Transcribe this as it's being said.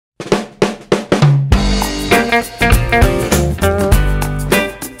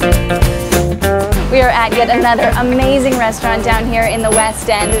at yet another amazing restaurant down here in the West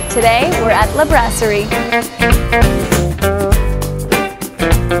End. Today, we're at La Brasserie.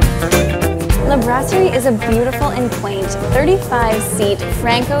 La Brasserie is a beautiful and quaint 35-seat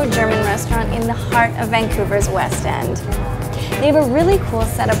Franco-German restaurant in the heart of Vancouver's West End. They have a really cool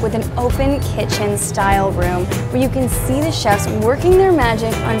setup with an open kitchen style room where you can see the chefs working their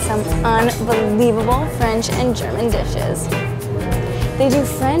magic on some unbelievable French and German dishes. They do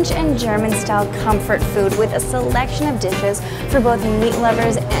French and German style comfort food with a selection of dishes for both meat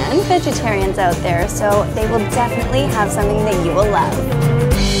lovers and vegetarians out there, so they will definitely have something that you will love.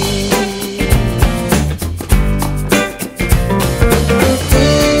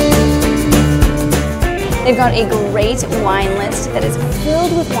 They've got a great wine list that is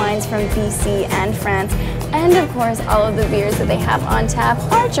filled with wines from BC and France, and of course all of the beers that they have on tap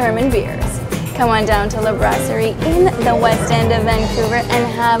are German beers. Come on down to La Brasserie in the West End of Vancouver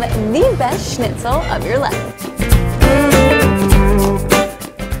and have the best schnitzel of your life.